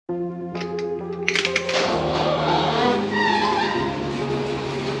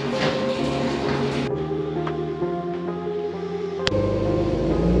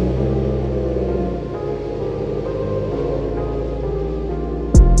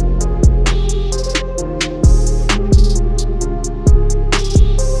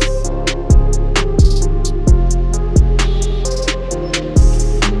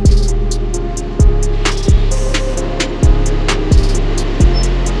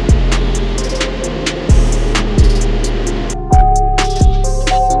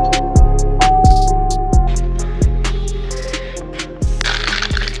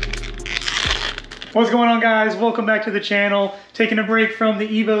guys, welcome back to the channel. Taking a break from the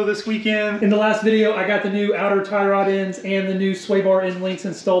Evo this weekend. In the last video, I got the new outer tie rod ends and the new sway bar end links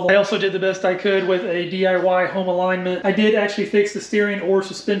installed. I also did the best I could with a DIY home alignment. I did actually fix the steering or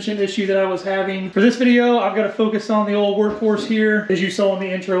suspension issue that I was having. For this video, I've got to focus on the old workhorse here. As you saw in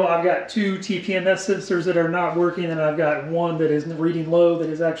the intro, I've got two TPMS sensors that are not working, and I've got one that is reading low that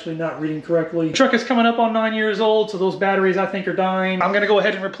is actually not reading correctly. The truck is coming up on 9 years old, so those batteries I think are dying. I'm gonna go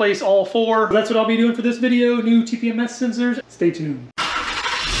ahead and replace all four. That's what I'll be doing for this video, new TPMS sensors. Stay tuned.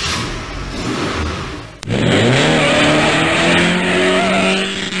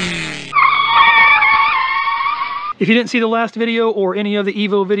 If you didn't see the last video or any of the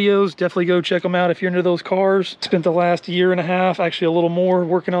Evo videos, definitely go check them out if you're into those cars. Spent the last year and a half, actually a little more,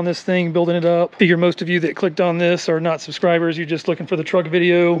 working on this thing, building it up. Figure most of you that clicked on this are not subscribers, you're just looking for the truck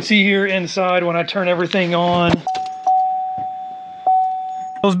video. See here inside when I turn everything on.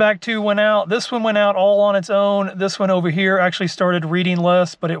 Those back two went out. This one went out all on its own. This one over here actually started reading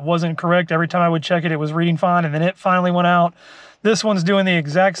less, but it wasn't correct. Every time I would check it, it was reading fine, and then it finally went out. This one's doing the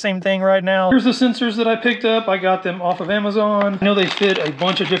exact same thing right now. Here's the sensors that I picked up. I got them off of Amazon. I know they fit a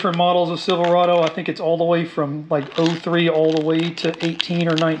bunch of different models of Silverado. I think it's all the way from like 03 all the way to 18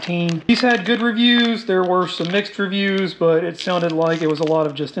 or 19. These had good reviews. There were some mixed reviews, but it sounded like it was a lot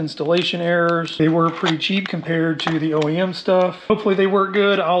of just installation errors. They were pretty cheap compared to the OEM stuff. Hopefully they work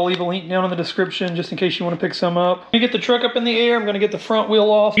good. I'll leave a link down in the description just in case you want to pick some up. I'm gonna get the truck up in the air. I'm gonna get the front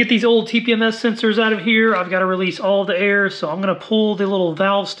wheel off. Get these old TPMS sensors out of here. I've got to release all of the air, so I'm gonna pull the little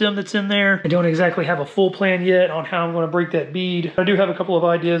valve stem that's in there. I don't exactly have a full plan yet on how I'm going to break that bead. I do have a couple of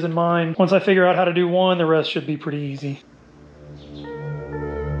ideas in mind. Once I figure out how to do one, the rest should be pretty easy.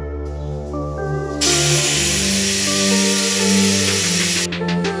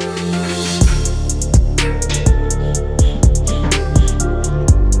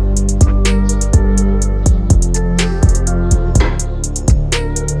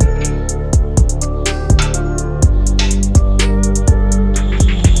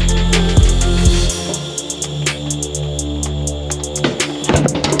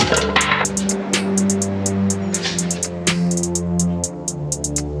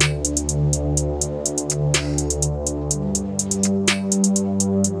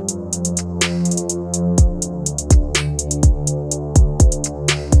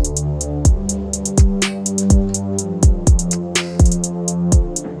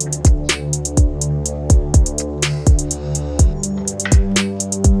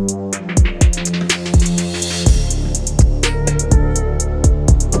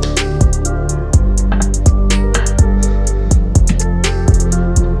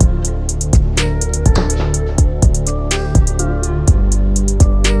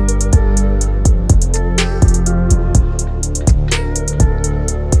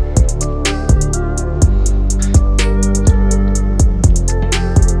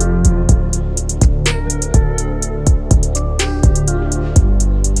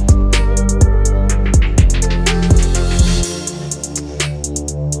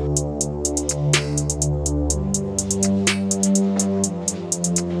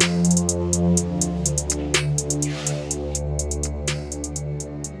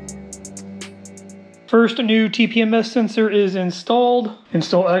 First new TPMS sensor is installed.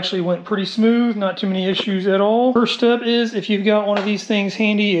 Install actually went pretty smooth, not too many issues at all. First step is if you've got one of these things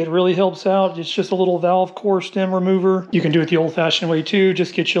handy, it really helps out. It's just a little valve core stem remover. You can do it the old-fashioned way too.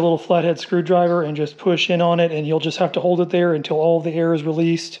 Just get you a little flathead screwdriver and just push in on it, and you'll just have to hold it there until all the air is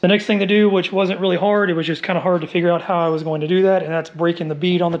released. The next thing to do, which wasn't really hard, it was just kind of hard to figure out how I was going to do that, and that's breaking the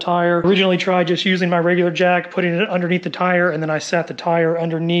bead on the tire. Originally tried just using my regular jack, putting it underneath the tire, and then I sat the tire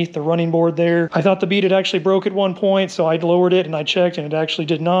underneath the running board there. I thought the bead had actually broke at one point, so I lowered it and I checked, and it actually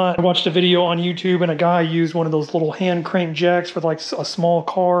did not. I watched a video on YouTube, and a guy used one of those little hand crank jacks for like a small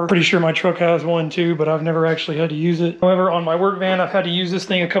car. Pretty sure my truck has one too, but I've never actually had to use it. However, on my work van, I've had to use this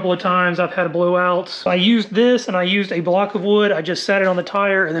thing a couple of times. I've had blowouts. I used this, and I used a block of wood. I just sat it on the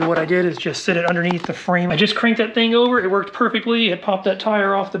tire, and then what I did is just sit it underneath the frame. I just cranked that thing over. It worked perfectly. It popped that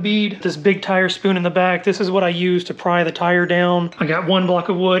tire off the bead. This big tire spoon in the back, this is what I use to pry the tire down. I got one block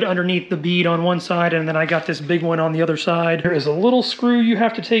of wood underneath the bead on one side, and then I got this big one on the other side. There is a little screw you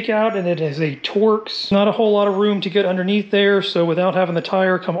have to take out, and it is a Torx. Not a whole lot of room to get underneath there, so without having the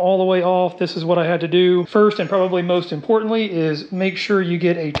tire come all the way off, this is what I had to do. First, and probably most importantly, is make sure you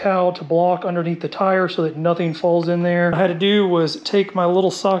get a towel to block underneath the tire so that nothing falls in there. What I had to do was take my little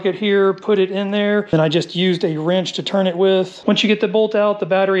socket here, put it in there, and I just used a wrench to turn it with. Once you get the bolt out, the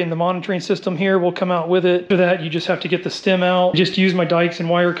battery and the monitoring system here will come out with it. For that, you just have to get the stem out. Just use my dikes and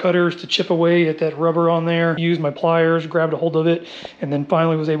wire cutters to chip away at that rubber on there. Used my pliers, grabbed a hold of it, and then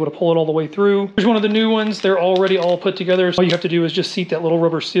finally was able to pull it all the way through. Here's one of the new ones. They're already all put together. So all you have to do is just seat that little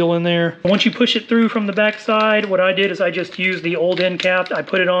rubber seal in there. Once you push it through from the back side, what I did is I just used the old end cap. I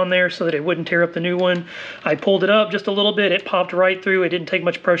put it on there so that it wouldn't tear up the new one. I pulled it up just a little bit. It popped right through. It didn't take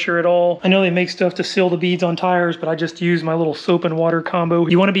much pressure at all. I know they make stuff to seal the beads on tires, but I just used my little soap and water combo.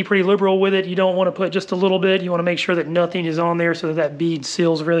 You want to be pretty liberal with it. You don't want to put just a little bit. You want to make sure that nothing is on there so that that bead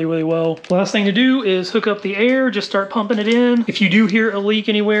seals really, really well. Last thing to do is hook up the air. Just start pumping it in. If you do hear a leak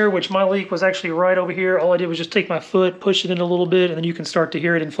anywhere, which my leak was actually right over here, all I did was just take my foot, push it in a little bit, and then you can start to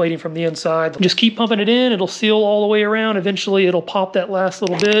hear it inflating from the inside. Just keep pumping it in. It'll seal all the way around. Eventually, it'll pop that last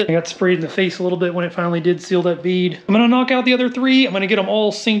little bit. I got sprayed in the face a little bit when it finally did seal that bead. I'm going to knock out the other three. I'm going to get them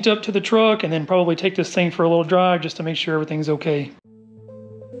all synced up to the truck and then probably take this thing for a little drive just to make sure everything's okay.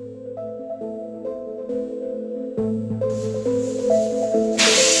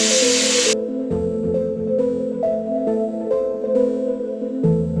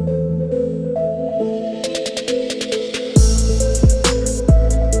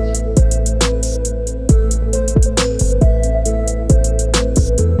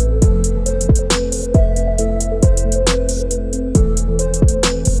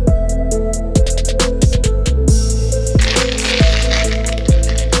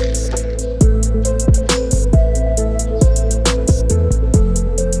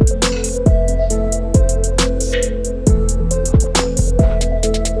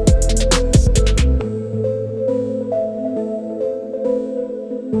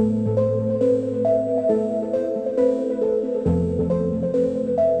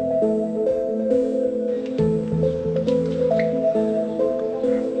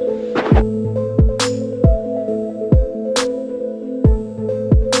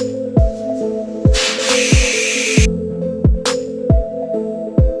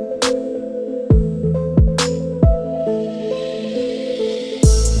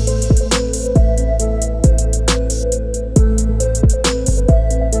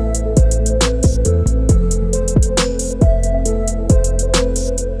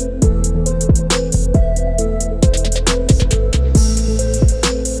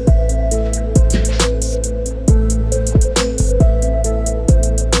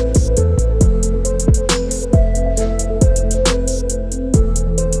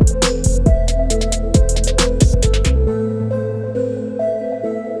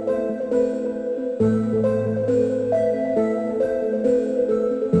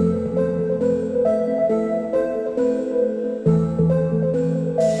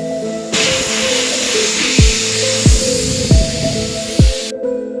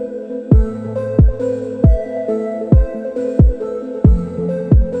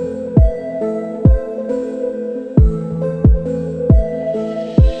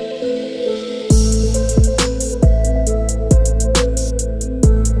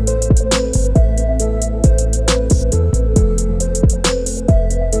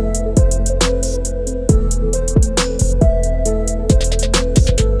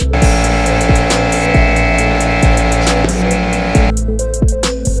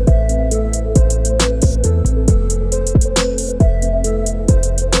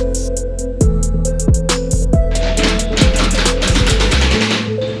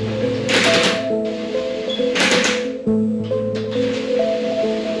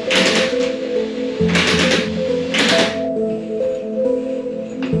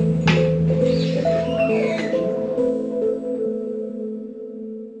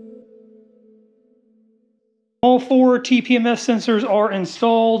 All 4 TPMS sensors are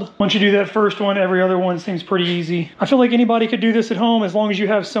installed. Once you do that first one, every other one seems pretty easy. I feel like anybody could do this at home as long as you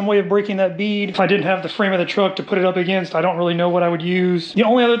have some way of breaking that bead. If I didn't have the frame of the truck to put it up against, I don't really know what I would use. The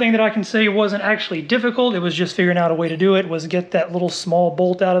only other thing that I can say wasn't actually difficult, it was just figuring out a way to do it, was get that little small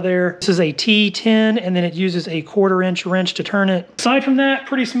bolt out of there. This is a T10, and then it uses a 1/4-inch wrench to turn it. Aside from that,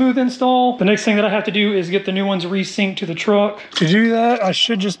 pretty smooth install. The next thing that I have to do is get the new ones resynced to the truck. To do that, I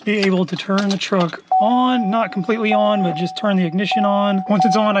should just be able to turn the truck on, not completely on, but just turn the ignition on. Once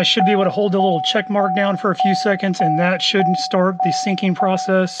it's on, I should be able to hold the little check mark down for a few seconds, and that should start the syncing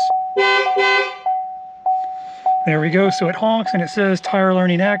process. There we go, so it honks and it says tire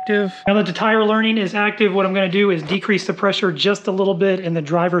learning active. Now that the tire learning is active, what I'm gonna do is decrease the pressure just a little bit in the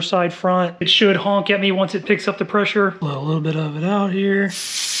driver's side front. It should honk at me once it picks up the pressure. Blow a little bit of it out here.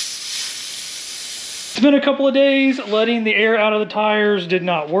 been a couple of days. Letting the air out of the tires did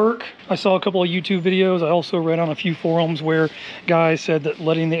not work. I saw a couple of YouTube videos. I also read on a few forums where guys said that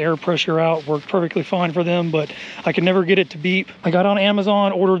letting the air pressure out worked perfectly fine for them, but I could never get it to beep. I got on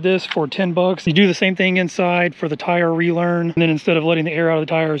Amazon, ordered this for 10 bucks. You do the same thing inside for the tire Relearn, and then instead of letting the air out of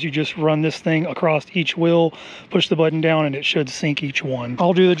the tires, you just run this thing across each wheel, push the button down, and it should sync each one.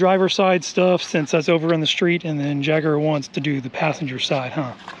 I'll do the driver's side stuff since that's over in the street, and then Jagger wants to do the passenger side,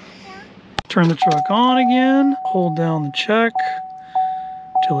 huh? Turn the truck on again, hold down the check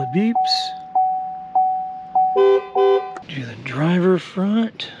till it beeps. Do the driver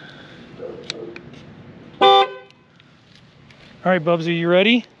front. All right, Bubsy, you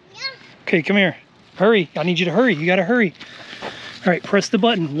ready? Yeah. Okay, come here. Hurry, I need you to hurry, you gotta hurry. All right, press the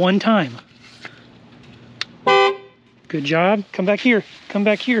button one time. Good job, come back here, come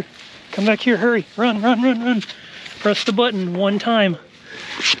back here. Come back here, hurry, run, run, run, run. Press the button one time.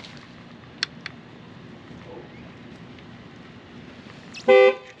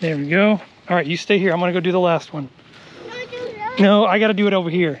 There we go. All right, you stay here. I'm gonna go do the last one. No, I gotta do it over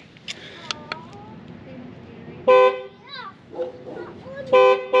here.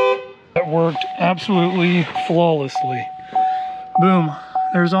 That worked absolutely flawlessly. Boom.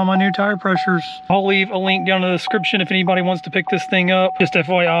 There's all my new tire pressures. I'll leave a link down in the description if anybody wants to pick this thing up. Just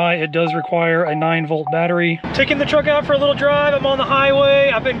FYI, it does require a 9-volt battery. Taking the truck out for a little drive. I'm on the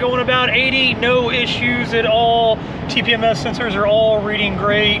highway. I've been going about 80, no issues at all. TPMS sensors are all reading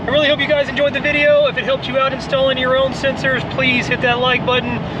great. I really hope you guys enjoyed the video. If it helped you out installing your own sensors, please hit that like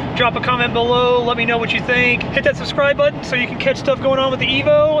button. Drop a comment below. Let me know what you think. Hit that subscribe button so you can catch stuff going on with the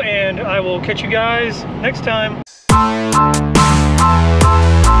Evo, and I will catch you guys next time.